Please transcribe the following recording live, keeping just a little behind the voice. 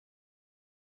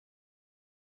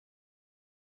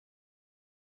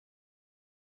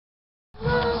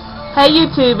Hey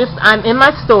YouTube, I'm in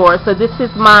my store, so this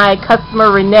is my customer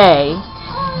Renee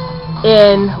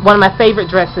in one of my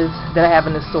favorite dresses that I have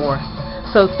in the store.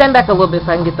 So stand back a little bit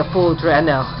so I can get the full dress. I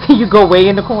know, you go way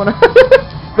in the corner.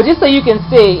 But just so you can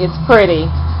see, it's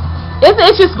pretty.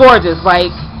 It's just gorgeous,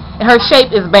 like, and her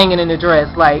shape is banging in the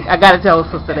dress, like, I gotta tell a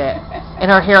sister that.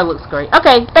 And her hair looks great.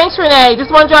 Okay, thanks Renee,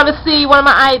 just wanted y'all to see one of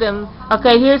my items.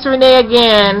 Okay, here's Renee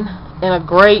again, in a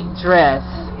great dress.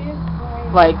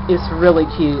 Like, it's really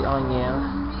cute on you.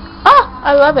 Oh,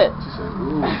 I love it. She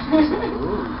said,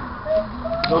 ooh.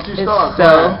 Don't you It's start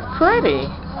so crying.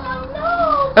 pretty.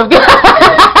 Oh,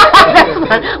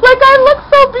 Like, I look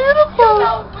so beautiful.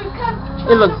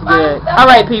 It looks good.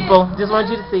 Alright, people. Just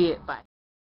wanted you to see it. Bye.